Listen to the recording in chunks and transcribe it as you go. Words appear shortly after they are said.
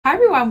Hi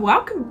everyone,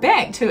 welcome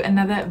back to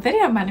another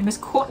video. My name is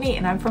Courtney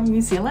and I'm from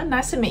New Zealand.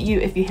 Nice to meet you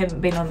if you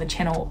haven't been on the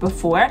channel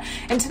before.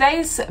 In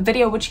today's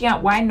video, we're checking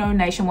out why no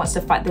nation wants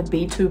to fight the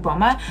B-2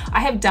 bomber.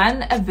 I have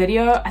done a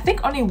video, I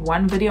think only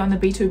one video on the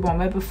B-2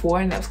 bomber before,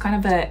 and that was kind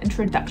of an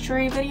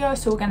introductory video,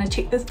 so we're going to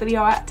check this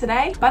video out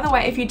today. By the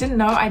way, if you didn't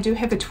know, I do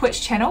have a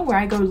Twitch channel where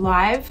I go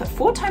live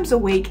 4 times a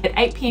week at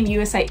 8 p.m.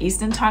 USA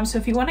Eastern time, so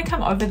if you want to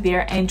come over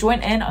there and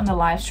join in on the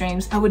live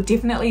streams, I would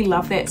definitely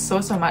love that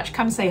so much.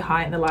 Come say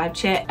hi in the live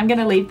chat. I'm going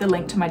to leave the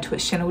link to my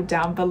Twitch channel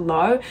down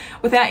below.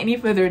 Without any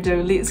further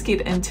ado, let's get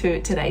into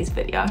today's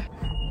video.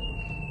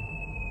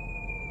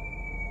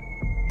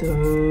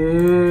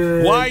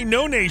 Dude. Why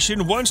no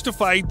nation wants to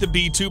fight the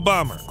B-2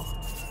 bomber.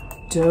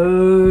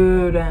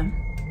 Dude.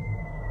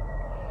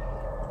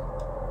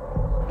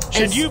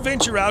 Should you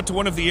venture out to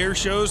one of the air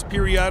shows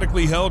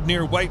periodically held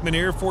near Whiteman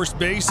Air Force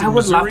Base in I would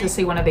Missouri, love to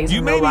see one of these you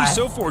in may real be life.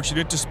 so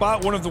fortunate to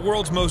spot one of the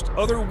world's most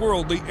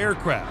otherworldly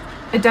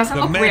aircraft. It doesn't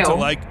the look real.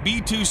 Manta-like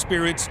B-2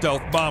 Spirit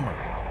stealth bomber.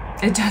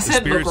 It The doesn't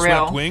look Spirit's real.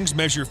 swept wings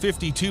measure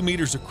 52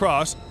 meters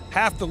across,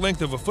 half the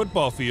length of a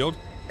football field,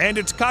 and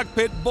its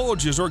cockpit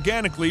bulges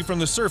organically from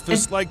the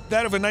surface like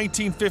that of a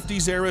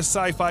 1950s-era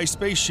sci-fi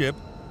spaceship,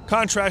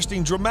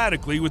 contrasting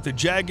dramatically with the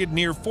jagged,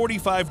 near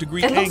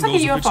 45-degree It looks like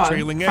angles a of its UFO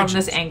trailing from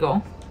edges. this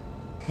angle.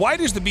 Why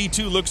does the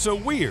B-2 look so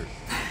weird?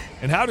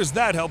 And how does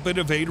that help it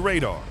evade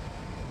radar?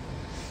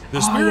 The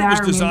Spirit yeah,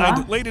 was I designed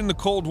remember. late in the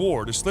Cold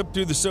War to slip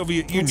through the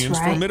Soviet That's Union's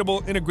right.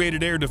 formidable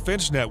integrated air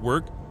defense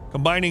network,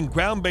 combining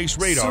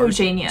ground-based radars,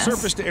 genius.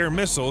 surface-to-air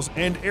missiles,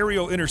 and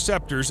aerial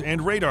interceptors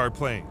and radar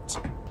planes.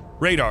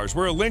 Radars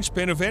were a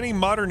linchpin of any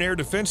modern air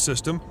defense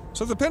system,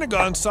 so the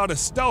Pentagon sought a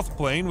stealth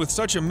plane with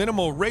such a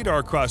minimal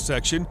radar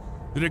cross-section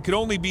that it could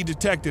only be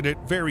detected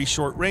at very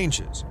short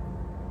ranges.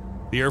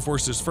 The Air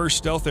Force's first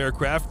stealth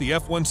aircraft, the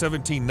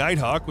F-117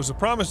 Nighthawk, was a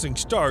promising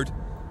start,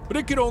 but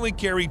it could only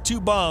carry 2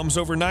 bombs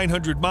over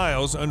 900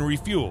 miles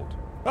unrefueled.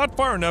 Not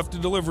far enough to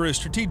deliver a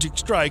strategic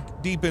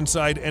strike deep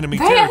inside enemy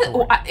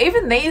territory.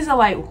 Even these are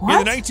like, what?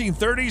 In the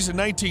 1930s and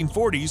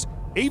 1940s,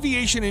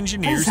 aviation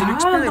engineers had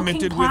Bizarre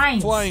experimented looking with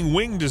planes. flying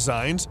wing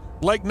designs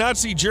like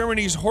Nazi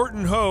Germany's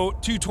Horton Ho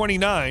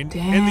 229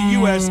 and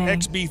the US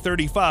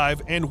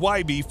XB-35 and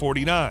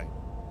YB-49.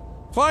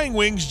 Flying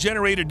wings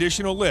generate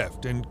additional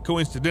lift and,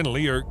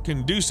 coincidentally, are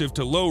conducive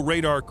to low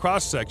radar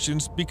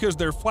cross-sections because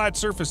their flat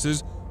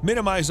surfaces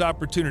minimize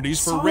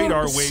opportunities for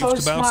radar waves to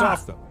bounce smart.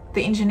 off them.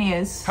 The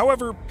engineers.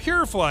 However,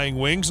 pure flying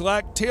wings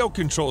lack tail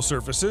control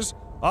surfaces,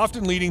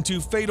 often leading to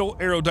fatal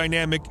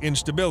aerodynamic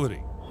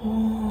instability.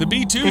 The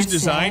B-2's that's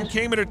design sad.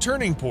 came at a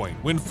turning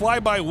point when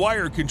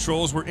fly-by-wire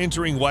controls were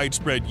entering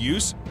widespread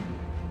use.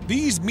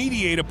 These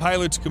mediate a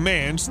pilot's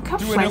commands Look how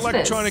through an fast it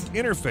is. electronic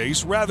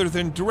interface rather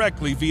than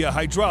directly via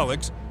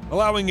hydraulics,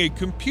 allowing a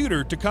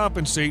computer to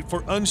compensate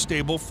for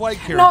unstable flight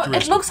No,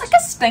 characteristics. it looks like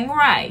a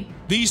stingray.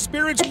 The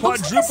Spirit's It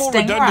looks like a quadruple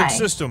redundant stingray.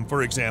 system,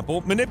 for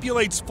example,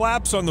 manipulates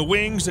flaps on the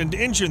wings and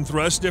engine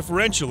thrust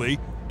differentially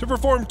to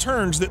perform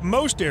turns that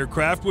most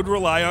aircraft would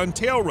rely on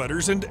tail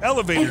rudders and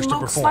elevators It to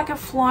looks perform. like a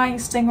flying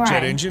stingray.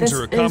 Jet engines This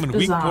are a is common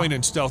weak bizarre. point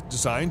in stealth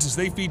designs as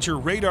they feature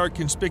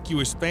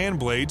radar-conspicuous fan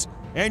blades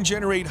and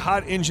generate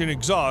hot engine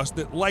exhaust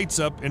that lights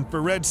up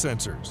infrared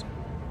sensors.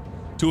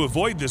 To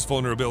avoid this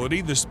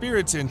vulnerability, the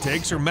Spirit's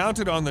intakes are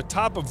mounted on the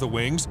top of the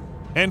wings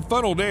and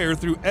funneled air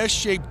through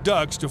S-shaped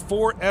ducts to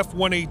 4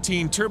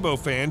 F-118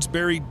 turbofans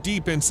buried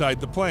deep inside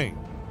the plane.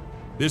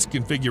 This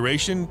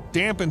configuration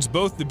dampens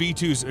both the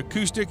B-2's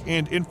acoustic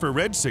and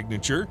infrared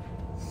signature.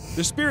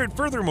 The Spirit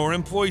furthermore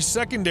employs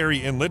secondary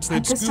inlets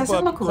that This scoop doesn't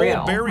up look cold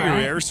real, barrier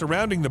right? air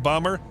surrounding the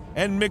bomber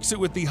and mix it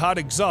with the hot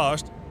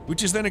exhaust,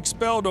 which is then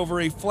expelled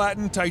over a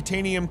flattened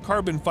titanium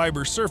carbon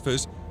fiber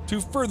surface to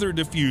further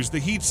diffuse the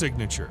heat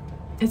signature.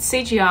 It's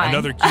CGI.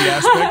 Another key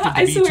aspect of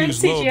I the swear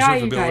it's B-2's low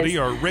CGI, you guys.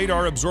 observability are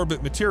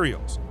radar-absorbent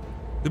materials.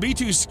 The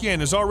B-2's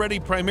skin is already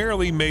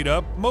primarily made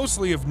up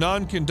mostly of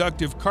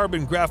non-conductive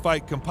carbon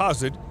graphite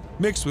composite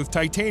mixed with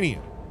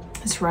titanium.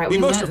 That's right, The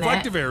we most learned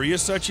reflective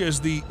areas, such as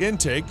the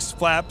intakes,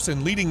 flaps,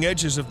 and leading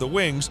edges of the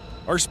wings,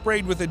 are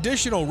sprayed with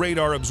additional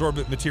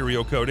radar-absorbent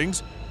material coatings,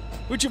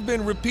 which have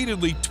been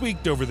repeatedly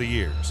tweaked over the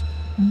years.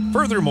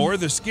 Furthermore,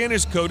 the skin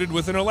is coated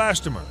with an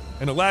elastomer,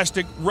 an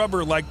elastic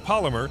rubber-like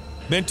polymer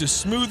meant to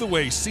smooth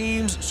away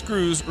seams,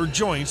 screws, or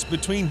joints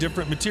between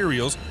different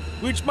materials,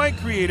 which might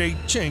create a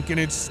chink in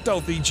its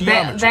stealthy that.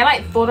 geometry. They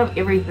like thought of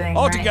everything.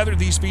 Altogether,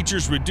 these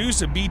features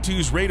reduce a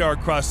B-2's radar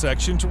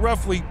cross-section to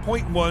roughly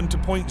 0.1 to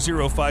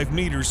 0.05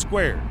 meters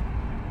squared.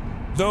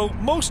 Though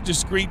most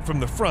discrete from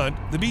the front,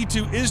 the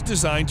B-2 is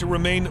designed to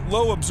remain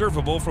low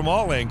observable from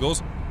all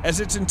angles as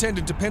it's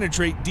intended to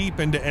penetrate deep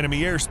into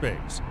enemy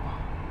airspace.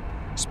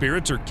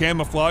 Spirits are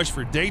camouflaged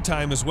for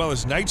daytime as well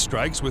as night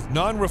strikes with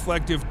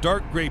non-reflective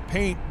dark gray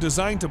paint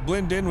designed to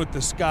blend in with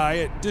the sky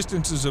at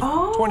distances of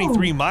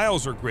 23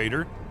 miles or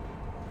greater.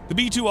 The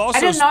B-2 also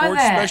didn't know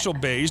sports that. special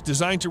bays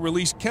designed to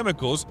release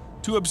chemicals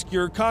to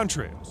obscure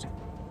contrails.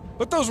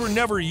 But those were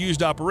never used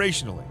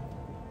operationally.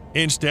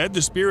 Instead,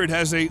 the Spirit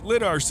has a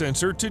lidar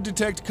sensor to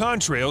detect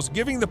contrails,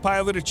 giving the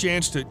pilot a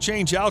chance to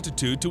change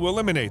altitude to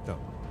eliminate them.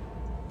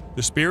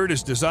 The Spirit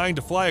is designed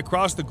to fly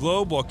across the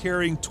globe while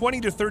carrying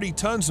 20 to 30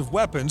 tons of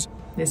weapons,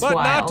 but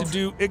not to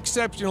do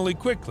exceptionally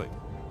quickly.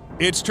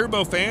 Its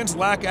turbofans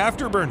lack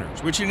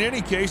afterburners, which in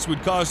any case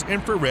would cause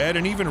infrared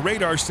and even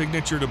radar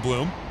signature to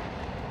bloom.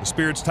 The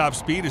Spirit's top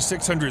speed is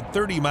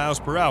 630 miles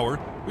per hour,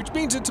 which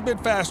means it's a bit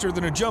faster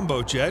than a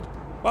jumbo jet,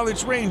 while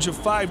its range of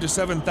 5,000 to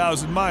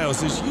 7,000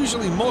 miles is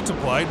usually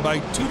multiplied by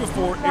 2 to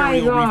 4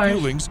 aerial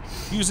refuelings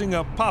using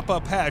a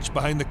pop-up hatch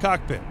behind the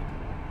cockpit.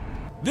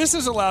 This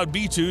has allowed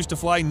B-2s to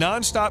fly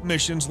non-stop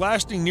missions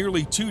lasting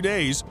nearly 2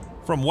 days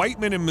from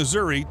Whiteman in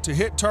Missouri to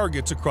hit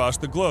targets across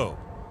the globe.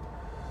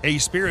 A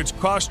Spirit's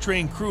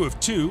cross-trained crew of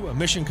 2, a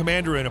mission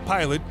commander and a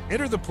pilot,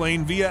 enter the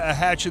plane via a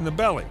hatch in the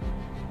belly.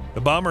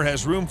 The bomber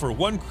has room for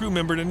 1 crew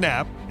member to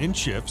nap, in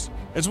shifts,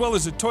 as well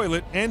as a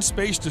toilet and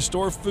space to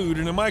store food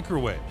in a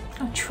microwave.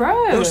 Oh,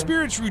 true. Though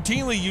Spirits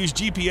routinely use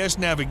GPS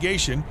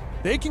navigation,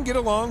 they can get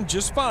along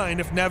just fine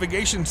if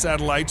navigation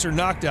satellites are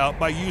knocked out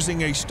by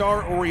using a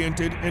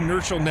star-oriented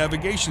inertial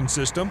navigation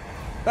system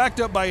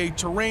backed up by a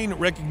terrain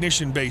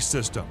recognition-based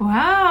system.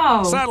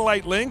 Wow.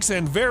 Satellite links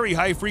and very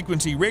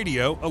high-frequency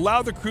radio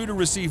allow the crew to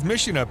receive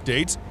mission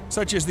updates,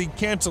 such as the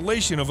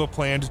cancellation of a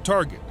planned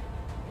target.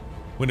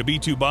 When a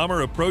B-2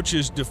 bomber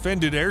approaches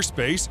defended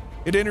airspace,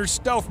 it enters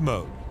stealth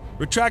mode,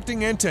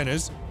 retracting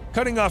antennas,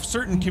 cutting off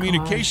certain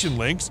communication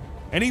links,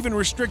 and even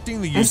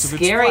restricting the use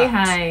of its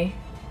flaps.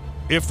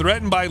 If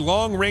threatened by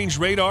long-range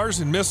radars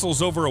and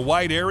missiles over a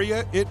wide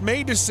area, it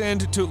may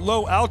descend to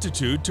low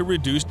altitude to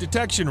reduce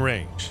detection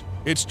range.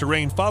 Its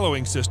terrain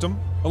following system,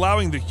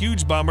 allowing the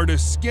huge bomber to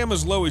skim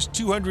as low as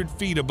 200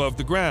 feet above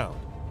the ground.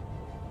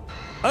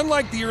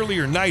 Unlike the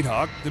earlier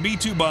Nighthawk, the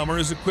B-2 bomber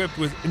is equipped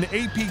with an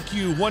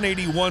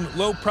APQ-181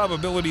 low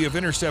probability of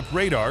intercept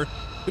radar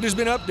that has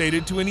been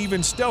updated to an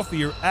even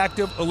stealthier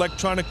active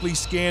electronically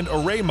scanned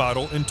array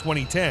model in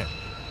 2010.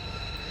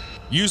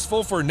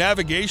 Useful for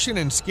navigation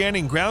and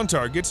scanning ground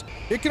targets,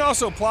 it can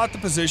also plot the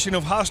position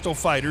of hostile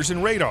fighters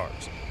and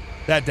radars.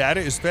 That data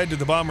is fed to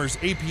the bomber's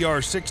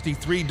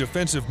APR-63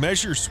 defensive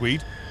measure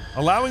suite,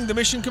 allowing the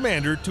mission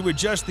commander to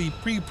adjust the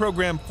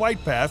pre-programmed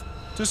flight path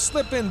to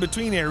slip in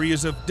between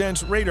areas of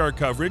dense radar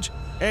coverage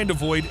and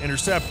avoid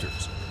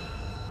interceptors.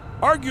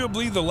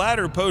 Arguably, the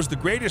latter pose the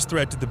greatest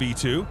threat to the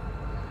B-2.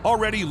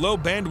 Already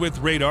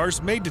low-bandwidth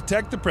radars may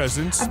detect the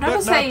presence,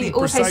 but not the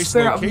precise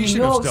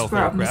location of stealth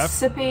aircraft.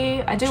 Should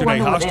a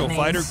hostile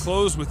fighter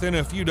close within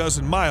a few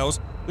dozen miles,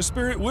 the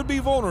Spirit would be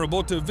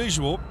vulnerable to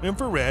visual,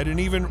 infrared, and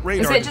even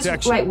radar detection. Is it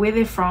just like where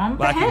they're from,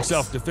 perhaps? Lacking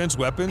self-defense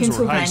weapons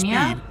or high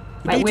speed,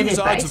 the B-2's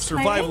odds of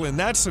survival in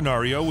that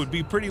scenario would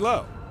be pretty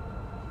low.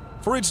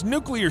 For its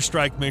nuclear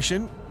strike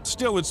mission,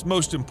 still its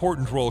most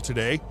important role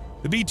today,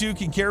 the B-2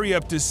 can carry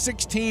up to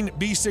 16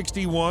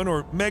 B-61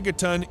 or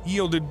megaton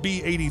yielded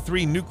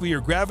B-83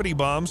 nuclear gravity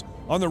bombs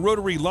on the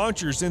rotary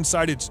launchers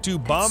inside its 2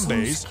 bomb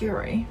bays.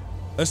 Scary.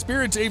 A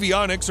Spirit's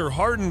avionics are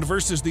hardened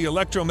versus the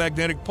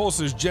electromagnetic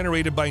pulses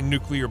generated by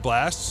nuclear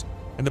blasts,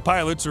 and the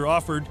pilots are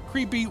offered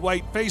creepy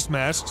white face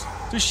masks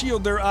to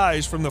shield their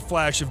eyes from the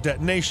flash of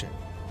detonation.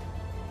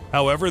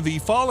 However, the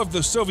fall of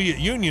the Soviet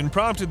Union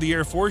prompted the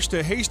Air Force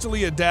to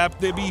hastily adapt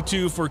the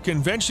B-2 for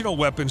conventional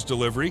weapons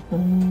delivery.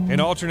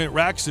 An alternate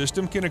rack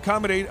system can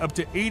accommodate up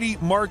to 80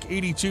 Mark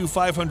 82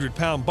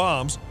 500-pound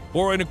bombs,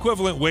 or an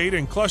equivalent weight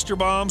in cluster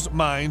bombs,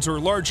 mines, or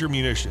larger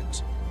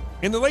munitions.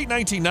 In the late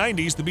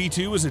 1990s, the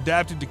B-2 was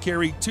adapted to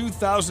carry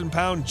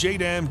 2,000-pound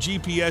JDAM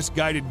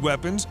GPS-guided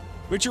weapons,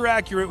 which are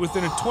accurate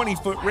within a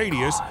 20-foot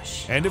radius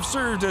and have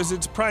served as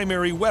its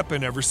primary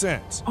weapon ever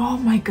since. Oh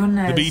my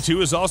goodness. The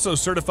B-2 is also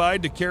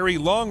certified to carry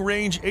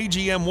long-range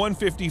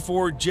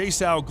AGM-154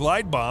 JSOW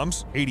glide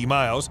bombs, 80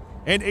 miles,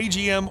 and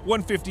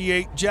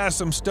AGM-158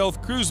 JASSM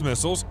stealth cruise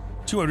missiles,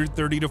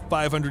 230 to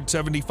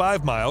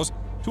 575 miles,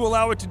 to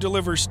allow it to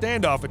deliver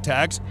standoff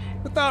attacks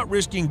without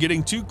risking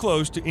getting too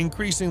close to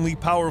increasingly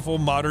powerful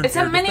modern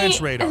air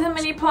defense radars. It's a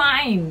mini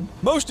plane.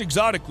 Most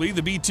exotically,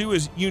 the B-2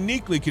 is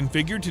uniquely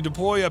configured to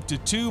deploy up to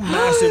 2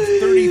 massive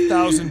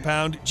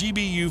 30,000-pound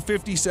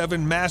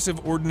GBU-57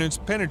 massive ordnance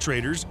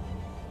penetrators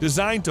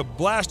designed to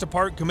blast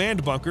apart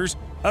command bunkers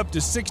up to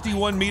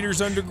 61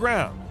 meters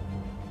underground,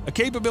 a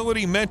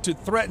capability meant to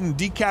threaten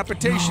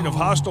decapitation of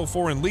hostile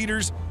foreign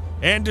leaders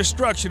and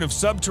destruction of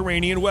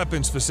subterranean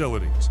weapons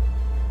facilities.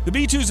 The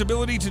B-2's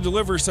ability to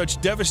deliver such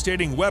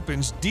devastating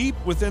weapons deep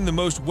within the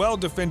most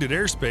well-defended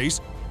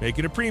airspace make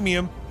it a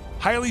premium,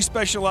 highly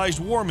specialized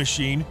war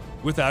machine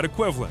without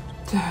equivalent.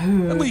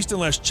 At least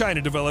unless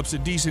China develops a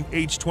decent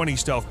H-20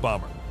 stealth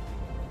bomber.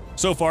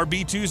 So far,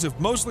 B-2s have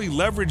mostly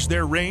leveraged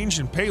their range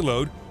and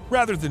payload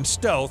rather than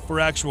stealth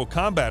for actual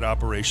combat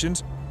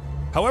operations.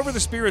 However, the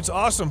Spirit's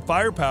awesome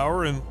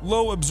firepower and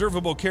low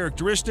observable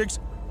characteristics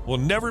will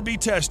never be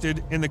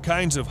tested in the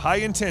kinds of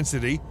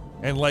high-intensity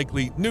and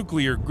likely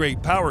nuclear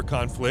great power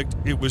conflict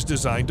it was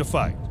designed to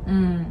fight.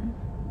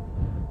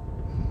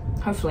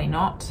 Hopefully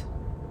not.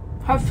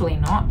 Hopefully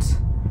not.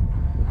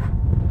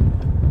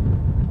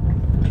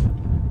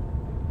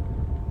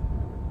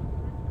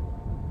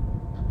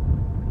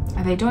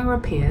 Are they doing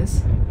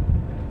repairs?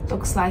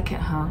 Looks like it,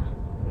 huh?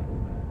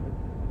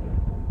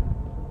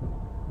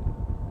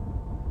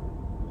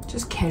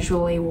 just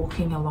casually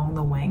walking along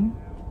the wing,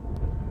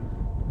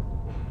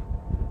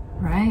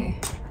 right?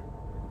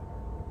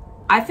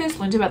 I first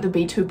learned about the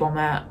B-2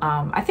 bomber,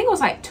 I think it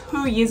was like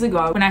 2 years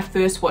ago when I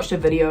first watched a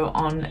video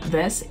on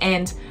this,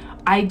 and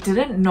I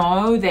didn't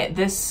know that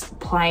this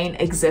plane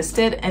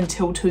existed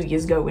until 2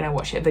 years ago when I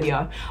watched that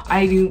video.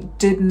 I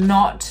did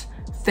not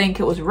think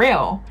it was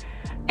real.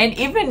 And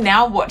even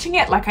now watching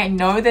it, like I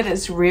know that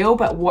it's real,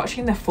 but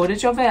watching the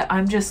footage of it,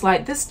 I'm just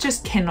like, this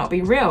just cannot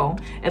be real.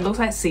 It looks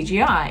like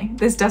CGI.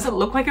 This doesn't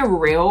look like a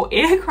real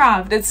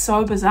aircraft. It's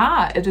so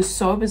bizarre. It is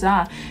so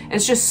bizarre.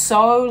 It's just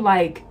so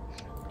like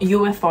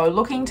UFO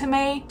looking to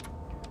me.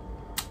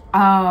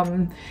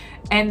 And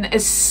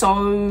it's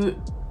so,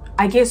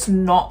 I guess,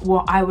 not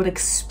what I would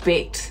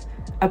expect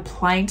a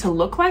plane to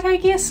look like, I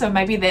guess. So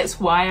maybe that's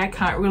why I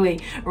can't really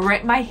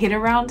wrap my head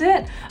around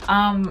it.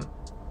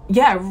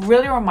 Yeah, it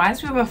really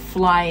reminds me of a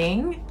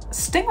flying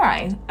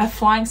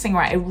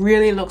stingray. It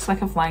really looks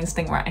like a flying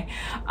stingray.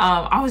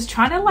 I was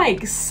trying to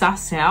like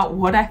suss out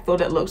what I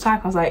thought it looked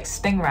like. I was like,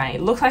 stingray,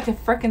 it looks like a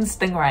freaking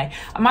stingray.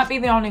 I might be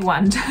the only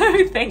one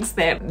who thinks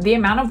that. The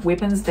amount of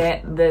weapons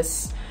that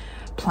this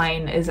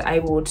plane is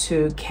able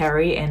to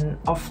carry and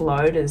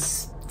offload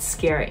is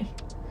scary,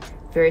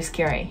 very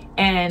scary.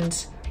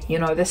 And you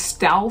know, the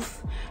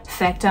stealth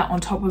factor on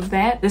top of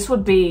that, this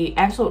would be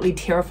absolutely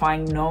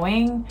terrifying,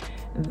 knowing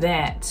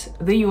that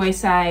the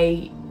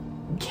USA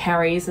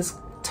carries this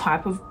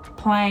type of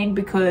plane,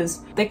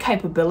 because the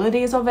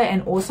capabilities of it,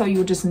 and also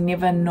you'll just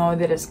never know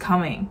that it's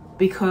coming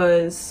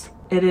because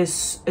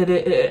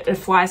it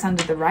flies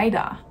under the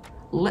radar,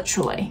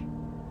 literally.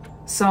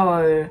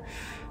 So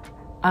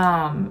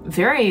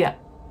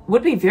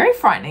would be very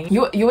frightening.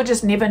 You would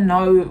just never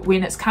know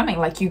when it's coming.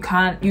 Like you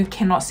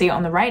cannot see it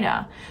on the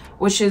radar,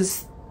 which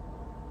is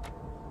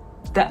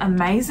the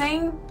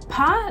amazing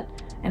part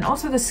and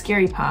also the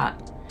scary part.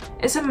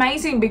 It's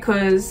amazing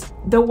because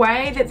the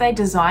way that they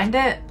designed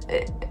it,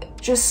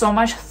 just so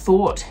much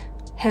thought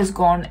has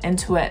gone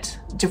into it,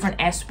 different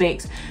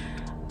aspects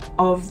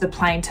of the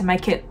plane to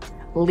make it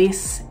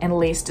less and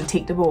less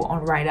detectable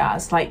on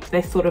radars. Like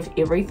they thought of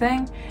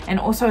everything. And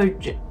also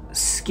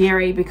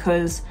scary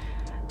because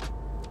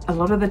a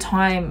lot of the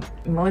time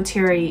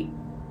military,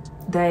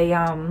 they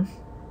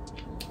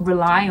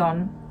rely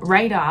on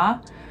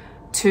radar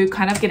to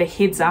kind of get a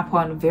heads up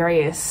on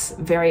various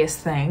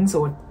things,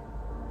 or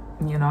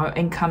you know,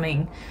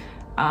 incoming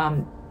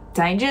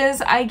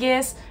dangers, I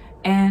guess,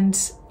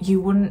 and you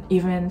wouldn't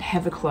even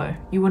have a clue.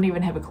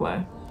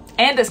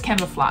 And it's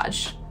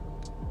camouflage,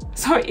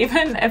 so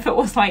even if it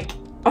was like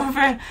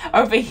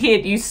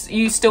overhead,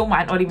 you still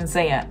might not even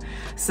see it.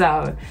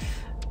 So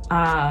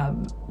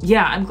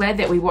yeah, I'm glad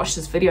that we watched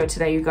this video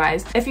today, you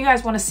guys. If you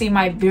guys want to see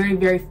my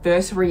very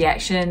first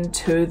reaction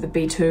to the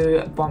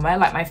B-2 bomber,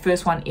 like my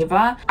first one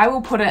ever, I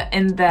will put it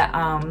in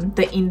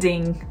the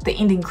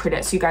ending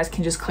credits. You guys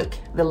can just click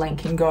the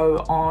link and go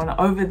on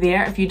over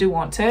there if you do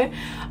want to.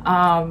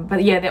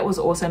 But yeah, that was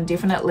awesome.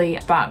 Definitely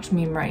sparked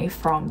memory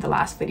from the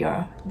last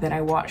video that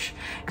I watched.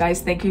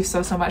 Guys, thank you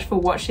so much for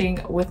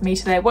watching with me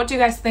today. What do you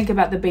guys think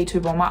about the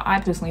B-2 bomber? I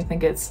personally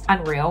think it's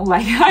unreal.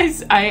 Like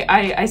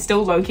I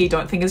still low-key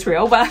don't think it's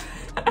real, but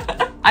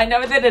I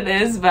know that it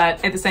is,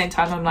 but at the same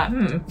time I'm like,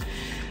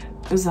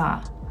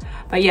 bizarre.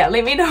 But yeah,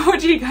 let me know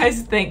what you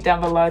guys think down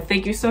below.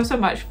 Thank you so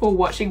much for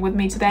watching with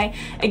me today.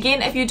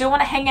 Again, if you do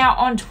want to hang out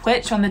on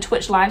Twitch, on the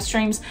Twitch live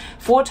streams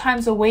 4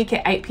 times a week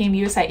at 8 PM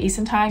USA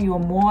Eastern Time, you are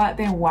more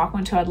than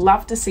welcome to. I'd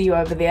love to see you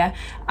over there.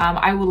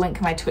 I will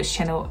link my Twitch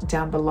channel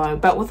down below.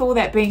 But with all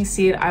that being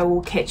said, I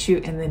will catch you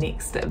in the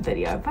next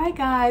video. Bye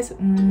guys.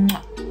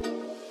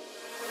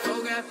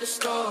 At the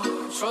store,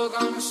 choke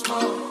on the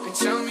smoke. They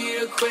tell me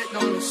to quit,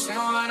 don't listen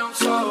what I'm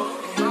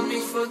told. They help me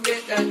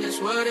forget that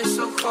this world is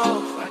so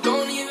cold. I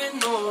don't even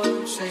know what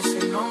I'm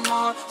chasing no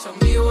more. Tell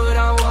me what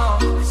I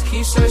want, let's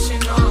keep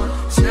searching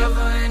on. It's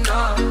never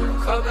enough,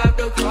 cup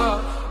after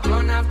cup.